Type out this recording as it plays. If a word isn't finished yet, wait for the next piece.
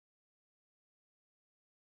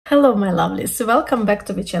Hello my lovelies, welcome back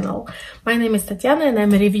to the channel. My name is Tatiana and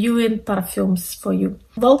I'm reviewing perfumes for you.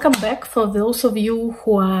 Welcome back for those of you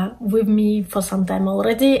who are with me for some time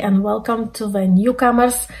already, and welcome to the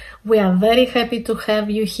newcomers. We are very happy to have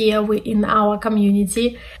you here in our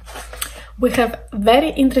community. We have very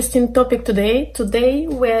interesting topic today. Today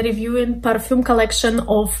we are reviewing perfume collection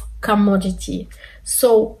of Commodity.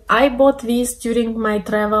 So I bought this during my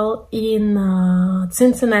travel in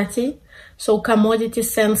Cincinnati. So Commodity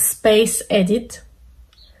Sense Space Edit.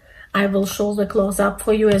 I will show the close-up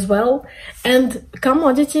for you as well. And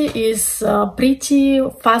Commodity is a pretty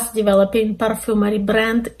fast developing perfumery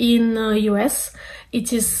brand in US.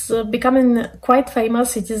 It is becoming quite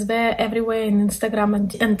famous. It is there everywhere in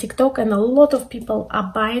Instagram and TikTok, and a lot of people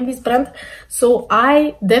are buying this brand. So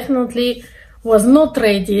I definitely was not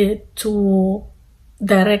ready to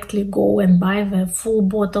directly go and buy the full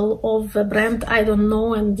bottle of the brand. I don't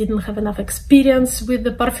know and didn't have enough experience with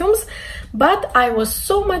the perfumes, but I was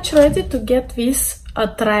so much ready to get this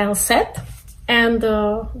trial set, and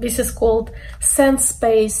this is called Sense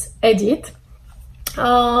Space Edit,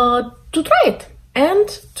 to try it and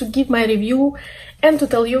to give my review and to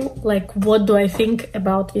tell you like what do I think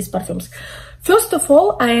about these perfumes. First of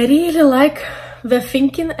all, I really like the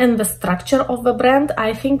thinking and the structure of the brand.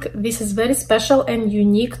 I think this is very special and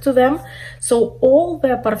unique to them. So all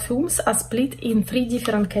their perfumes are split in 3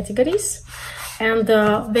 different categories, and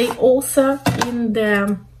they also, in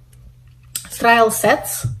the trial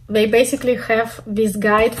sets, they basically have this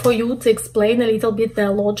guide for you to explain a little bit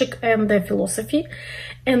their logic and their philosophy.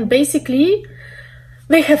 And basically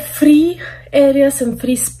they have 3 areas and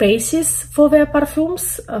 3 spaces for their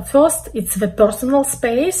perfumes. First, it's the personal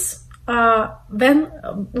space, then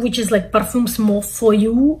which is like perfumes more for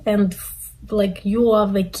you, and like you are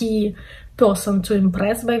the key person to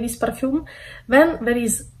impress by this perfume. Then there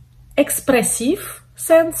is expressive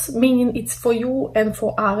sense, meaning it's for you and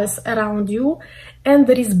for others around you. And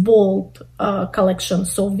there is bold collection.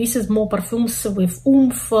 So this is more perfumes with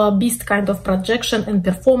oomph, beast kind of projection and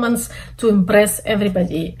performance to impress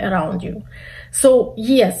everybody around you. So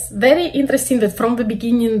yes, very interesting that from the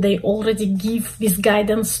beginning they already give this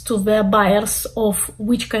guidance to their buyers of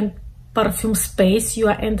which kind of perfume space you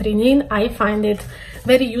are entering in. I find it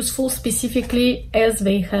very useful, specifically as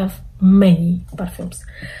they have many perfumes.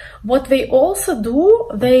 What they also do,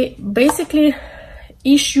 they basically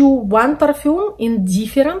issue one perfume in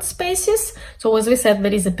different spaces. So as we said,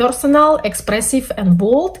 there is a personal, expressive and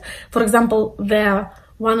bold. For example,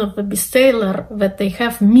 one of the bestseller that they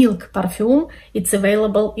have milk perfume. It's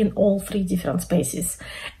available in all 3 different spaces,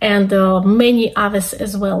 and many others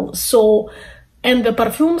as well. So, and the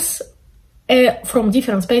perfumes from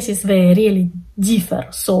different spaces, they really differ.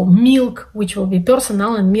 So milk, which will be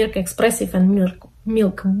personal, and milk expressive and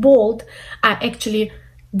milk bold are actually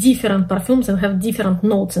different perfumes and have different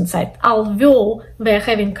notes inside, although they're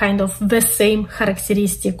having kind of the same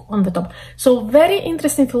characteristic on the top. So very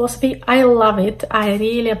interesting philosophy. I love it. I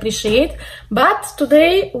really appreciate. But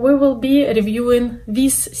today we will be reviewing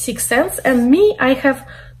these 6 scents, and me, I have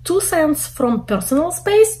 2 scents from personal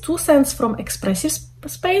space, 2 scents from expressive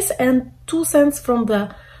space, and 2 scents from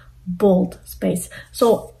the bold space.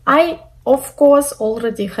 So I, of course,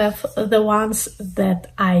 already have the ones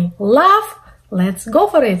that I love. Let's go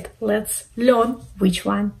for it. Let's learn which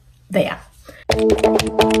one they are.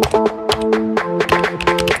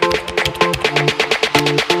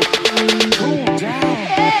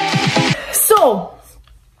 So,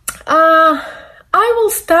 I will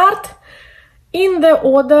start in the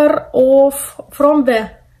order of from the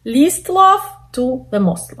least love to the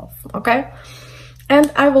most love, okay? And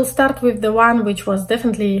I will start with the one which was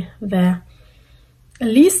definitely the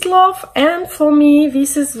least love, and for me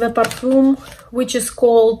this is the perfume which is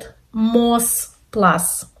called Moss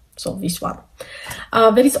Plus. So this one.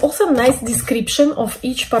 There is also a nice description of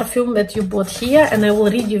each perfume that you bought here, and I will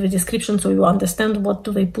read you the description so you understand what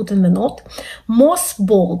do they put in the note. Moss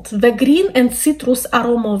Bold, the green and citrus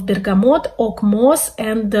aroma of bergamot, oak moss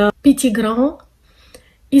and petitgrain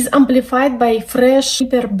is amplified by fresh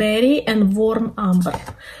berry and warm amber.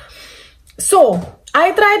 So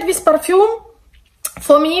I tried this perfume.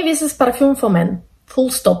 For me, this is perfume for men, full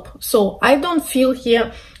stop. So I don't feel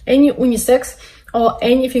here any unisex or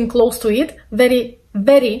anything close to it. Very,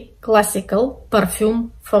 very classical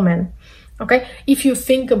perfume for men. Okay, if you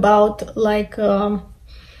think about like Blue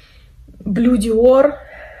Dior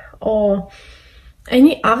or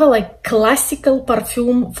any other like classical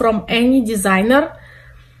perfume from any designer,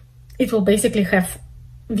 it will basically have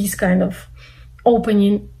this kind of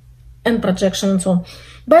opening and projection and so on.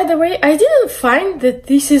 By the way, I didn't find that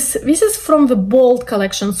this is from the Bold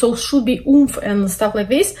collection, so should be oomph and stuff like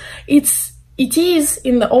this. It is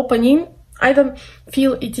in the opening. I don't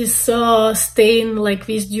feel it is staying like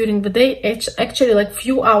this during the day. It's actually like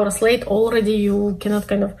few hours late already you cannot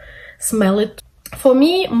kind of smell it. For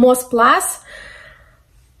me, Most Plus,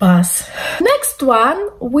 pass. Next one,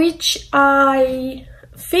 which I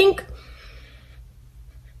think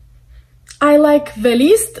I like the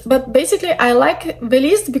least, but basically I like the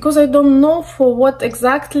least because I don't know for what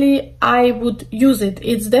exactly I would use it.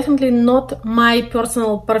 It's definitely not my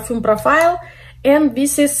personal perfume profile, and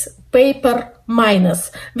this is Paper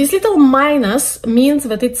Minus. This little minus means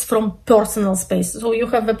that it's from personal space. So you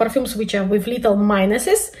have the perfumes which are with little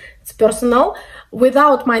minuses, it's personal.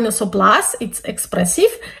 Without minus or plus, it's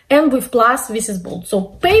expressive, and with plus, this is bold. So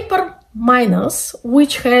Paper Minus,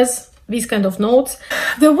 which has these kind of notes.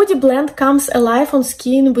 The woody blend comes alive on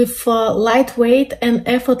skin with lightweight and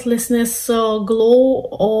effortlessness glow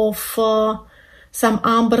of some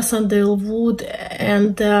amber, sandalwood,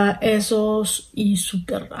 and Ezos e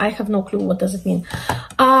Super. I have no clue what does it mean.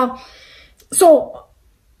 So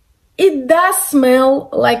it does smell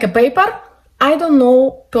like a paper. I don't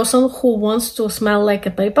know person who wants to smell like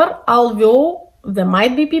a paper, although there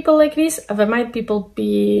might be people like this. There might people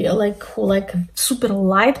be like who like super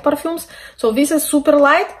light perfumes. So this is super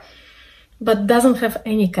light, but doesn't have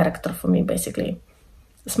any character for me, basically.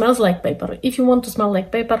 It smells like paper. If you want to smell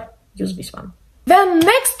like paper, use this one. The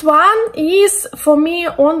next one is for me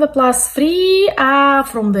on the +3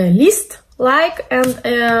 from the list, like,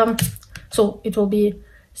 and so it will be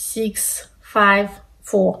 6, 5,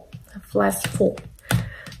 4,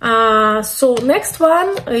 +4. So next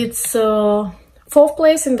one, it's 4th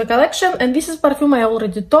place in the collection, and this is perfume I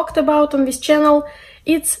already talked about on this channel.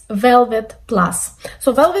 It's Velvet Plus.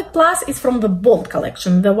 So Velvet Plus is from the Bold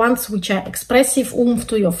collection, the ones which are expressive oomph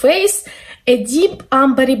to your face. A deep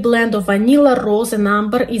ambery blend of vanilla, rose and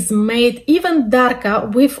amber is made even darker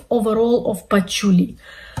with overall of patchouli.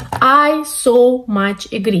 I so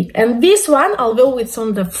much agree. And this one, although it's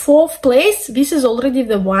on the 4th place, this is already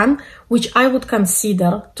the one which I would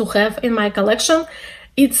consider to have in my collection.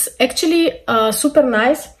 It's actually super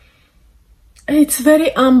nice. It's very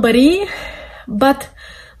ambery, but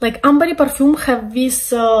like ambery perfume have this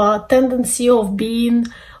tendency of being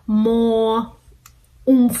more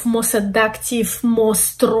oomph, more seductive, more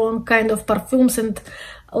strong kind of perfumes, and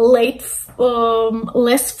less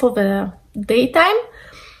for the daytime.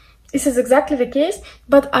 This is exactly the case,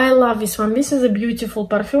 but I love this one. This is a beautiful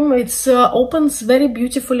perfume. It opens very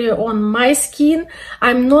beautifully on my skin.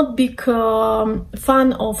 I'm not big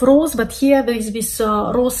fan of rose, but here there is this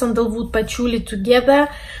rose, sandalwood, patchouli together,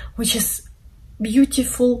 which is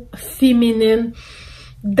beautiful, feminine,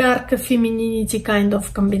 dark femininity kind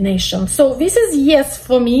of combination. So this is yes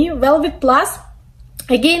for me, Velvet Plus.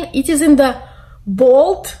 Again, it is in the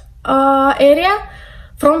Bold area.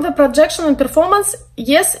 From the projection and performance,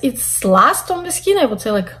 yes, it's last on the skin, I would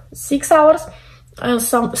say like 6 hours,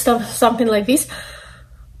 something like this.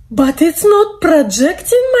 But it's not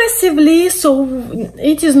projecting massively, so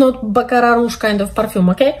it is not Baccarat Rouge kind of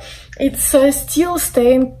perfume, okay? It's still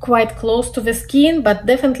staying quite close to the skin, but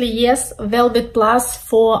definitely yes, Velvet Plus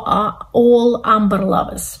for all amber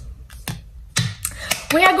lovers.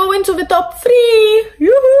 We are going to the top 3.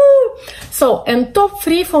 Yoo-hoo! So, and top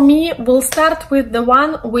 3 for me will start with the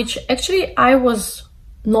one which actually I was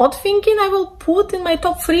not thinking I will put in my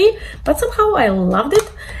top 3, but somehow I loved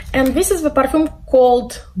it. And this is the perfume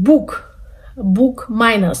called Book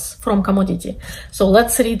Minus from Commodity. So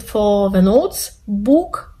let's read for the notes.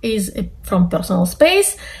 Book is from personal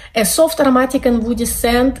space, a soft aromatic and woody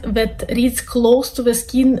scent that reads close to the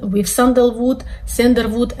skin with sandalwood,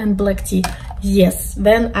 cedarwood and black tea. Yes,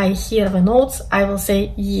 when I hear the notes, I will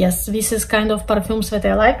say yes, this is kind of perfumes that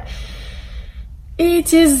I like.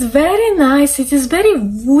 It is very nice, it is very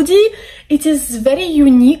woody, it is very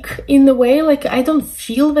unique in a way, like I don't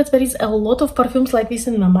feel that there is a lot of perfumes like this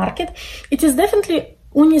in the market. It is definitely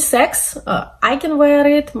unisex. I can wear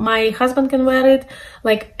it, my husband can wear it,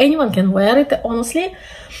 like anyone can wear it, honestly.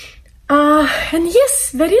 And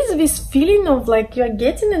yes, there is this feeling of like you're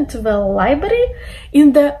getting into the library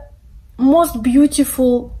in the most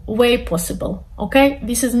beautiful way possible, okay?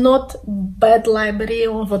 This is not bad library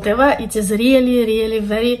or whatever. It is really, really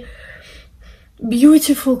very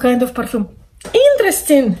beautiful kind of perfume.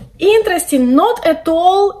 Interesting, not at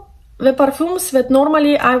all the perfumes that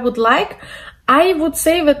normally I would like. I would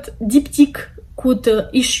say that Diptyque could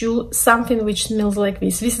issue something which smells like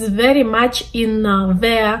this. This is very much in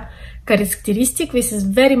their characteristic. This is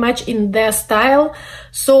very much in their style.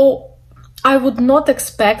 So I would not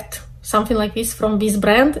expect something like this from this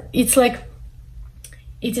brand. It's like,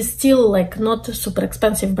 it is still like not a super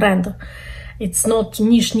expensive brand. It's not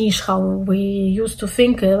niche how we used to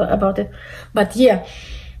think about it. But yeah,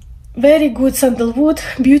 very good sandalwood,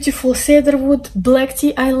 beautiful cedarwood, black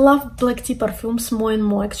tea. I love black tea perfumes more and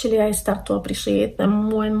more. Actually, I start to appreciate them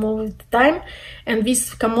more and more with time. And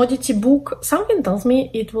this commodity book, something tells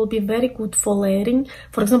me it will be very good for layering.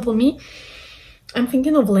 For example, me, I'm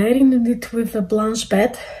thinking of layering it with a Blanche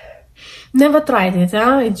Bed. Never tried it,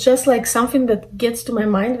 huh? It's just like something that gets to my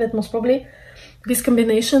mind that most probably this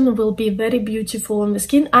combination will be very beautiful on the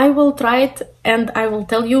skin. I will try it and I will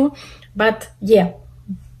tell you. But yeah,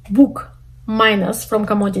 book minus from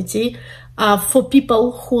Commodity for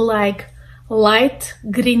people who like light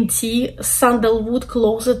green tea, sandalwood,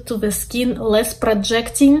 closer to the skin, less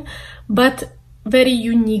projecting, but very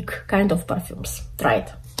unique kind of perfumes. Try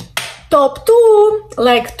it. Top two,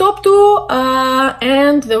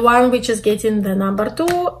 and the one which is getting the number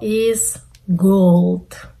 2 is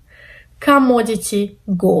Gold. Commodity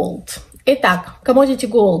Gold. Итак, Commodity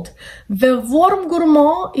Gold. The Warm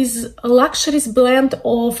Gourmand is a luxurious blend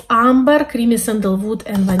of amber, creamy sandalwood,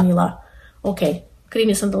 and vanilla. Okay,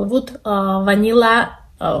 creamy sandalwood, vanilla,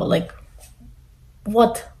 like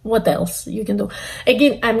what else you can do?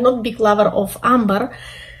 Again, I'm not big lover of amber,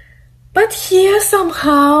 but here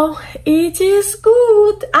somehow it is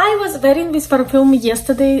good. I was wearing this perfume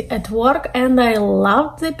yesterday at work and I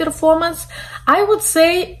loved the performance. I would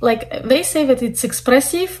say, like, they say that it's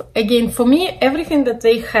expressive. Again, for me, everything that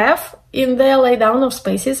they have in their laydown of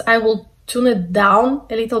spaces, I will tune it down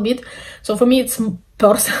a little bit. So for me, it's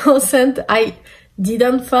personal scent. I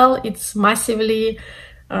didn't feel it's massively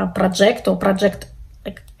project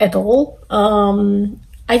like at all.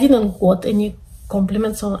 I didn't got any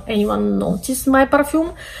compliments or anyone noticed my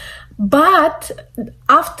perfume. But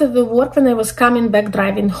after the work, when I was coming back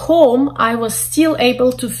driving home, I was still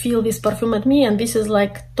able to feel this perfume at me, and this is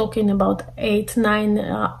like talking about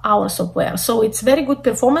 8-9 hours of wear. So it's very good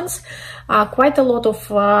performance, quite a lot of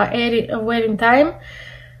wearing time.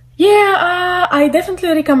 Yeah, I definitely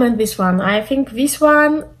recommend this one. I think this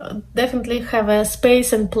one definitely have a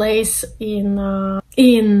space and place in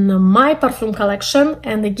my perfume collection.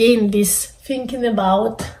 And again, this thinking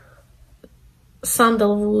about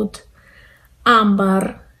sandalwood,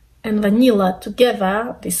 amber, and vanilla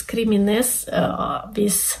together, this creaminess,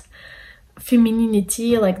 this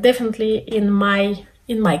femininity, like definitely in my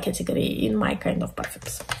category, in my kind of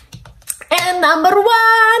perfumes. And number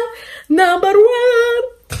one,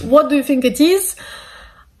 what do you think it is?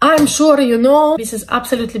 I'm sure you know. This is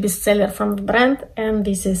absolutely bestseller from the brand, and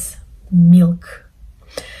this is Milk.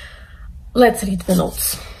 Let's read the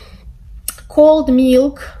notes. Cold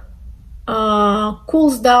milk,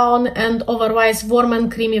 cools down and otherwise warm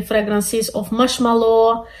and creamy fragrances of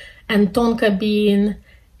marshmallow and tonka bean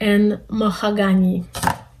and mahogany.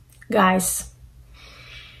 Guys,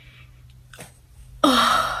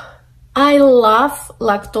 I love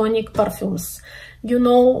lactonic perfumes. You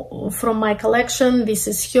know, from my collection, this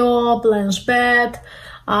is her, Blanche Bed,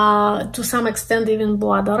 to some extent even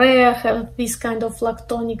Bois d'Arrêt have this kind of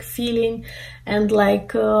lactonic feeling, and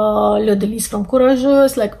like Le Délice from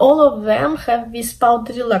Courageuse, like all of them have this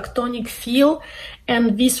powdery lactonic feel,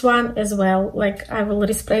 and this one as well. Like, I will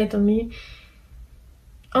respray it on me.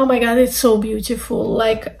 Oh my god, it's so beautiful.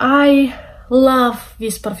 Like, I love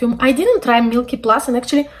this perfume. I didn't try Milky Plus, and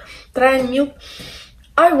actually trying Milk,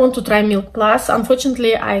 I want to try Milk Plus.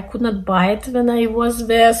 Unfortunately, I could not buy it when I was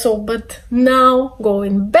there. So, but now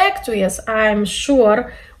going back to, yes, I'm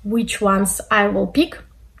sure which ones I will pick.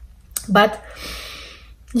 But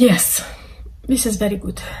yes, this is very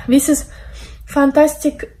good. This is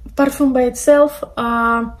fantastic perfume by itself.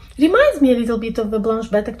 Reminds me a little bit of the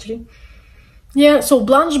Blanche Bed, actually. Yeah, so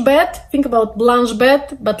Blanche Bed, think about Blanche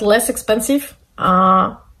Bed, but less expensive.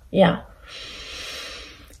 Yeah.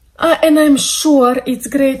 And I'm sure it's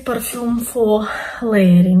great perfume for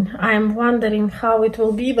layering. I'm wondering how it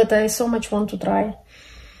will be, but I so much want to try.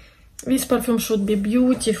 This perfume should be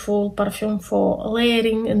beautiful perfume for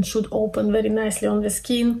layering and should open very nicely on the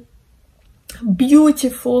skin.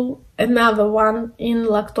 Beautiful, another one in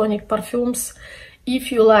lactonic perfumes.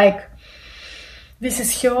 If you like, this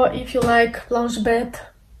is her. If you like Blanche Bed,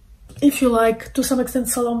 if you like to some extent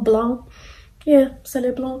Salon Blanc, yeah,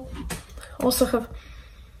 Salon Blanc also have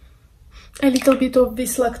a little bit of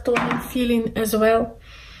this lactonic feeling as well.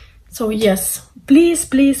 So yes, please,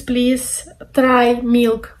 please, please try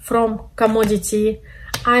Milk from Commodity.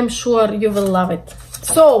 I'm sure you will love it.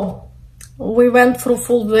 So we went through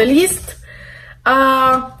full the list.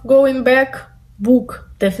 Going back, book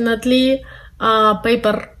definitely.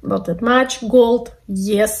 paper, not that much, gold,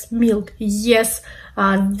 yes, milk, yes,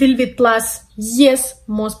 velvet plus, yes,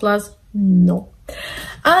 moss plus, no.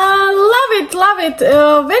 Love it, love it.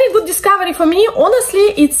 Very good discovery for me.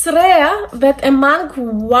 Honestly, it's rare that among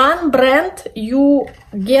one brand you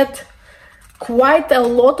get quite a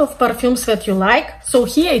lot of perfumes that you like. So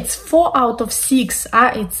here it's 4 out of 6.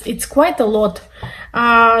 It's quite a lot.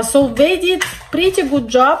 So they did pretty good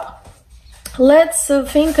job. Let's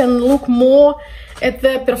think and look more at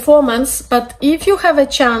the performance. But if you have a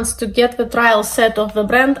chance to get the trial set of the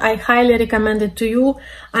brand, I highly recommend it to you.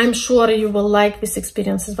 I'm sure you will like this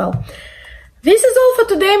experience as well. This is all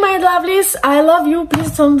for today, my lovelies. I love you.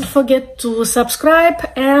 Please don't forget to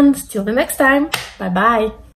subscribe, and till the next time, bye bye.